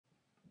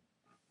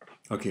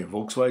Okay,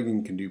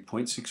 Volkswagen can do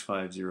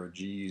 0.650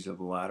 g's of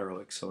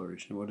lateral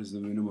acceleration. What is the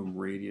minimum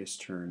radius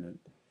turn?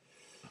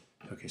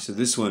 Okay, so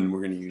this one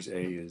we're going to use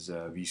A as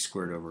v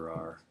squared over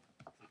r,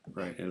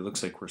 right? And it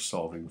looks like we're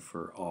solving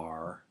for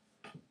r,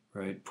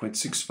 right?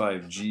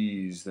 0.65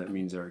 g's, that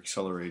means our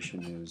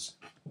acceleration is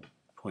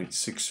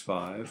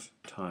 0.65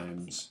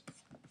 times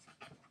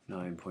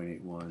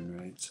 9.81,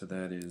 right? So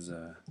that is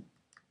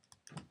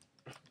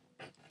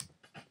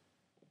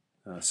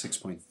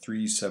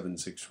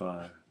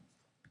 6.3765.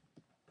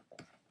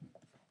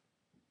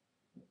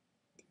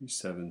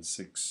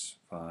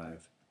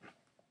 3765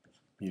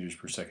 meters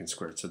per second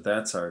squared. So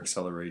that's our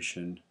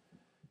acceleration,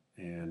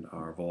 and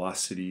our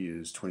velocity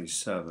is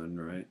 27,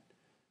 right?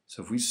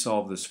 So if we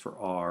solve this for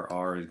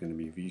r is going to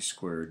be v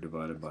squared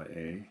divided by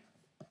a.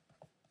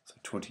 So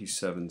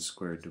 27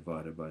 squared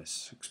divided by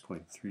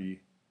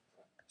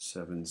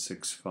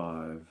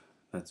 6.3765.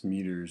 That's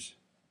meters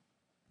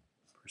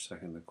per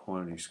second. The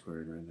quantity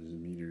squared, right? This is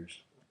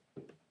meters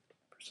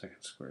per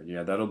second squared.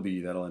 Yeah, that'll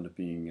end up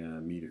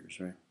being meters,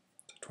 right?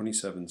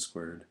 27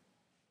 squared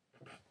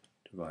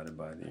divided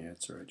by the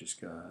answer I just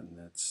got, and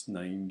that's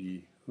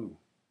 90. Ooh.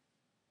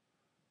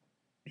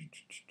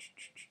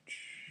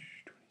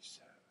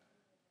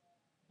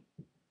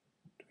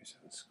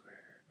 27 squared.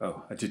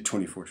 Oh, I did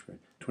 24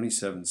 squared.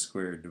 27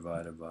 squared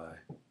divided by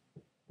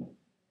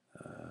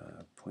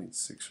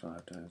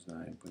 0.65 times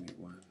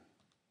 9.81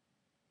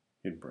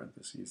 in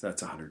parentheses.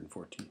 That's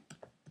 114.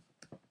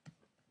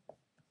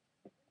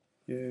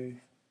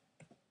 Yay.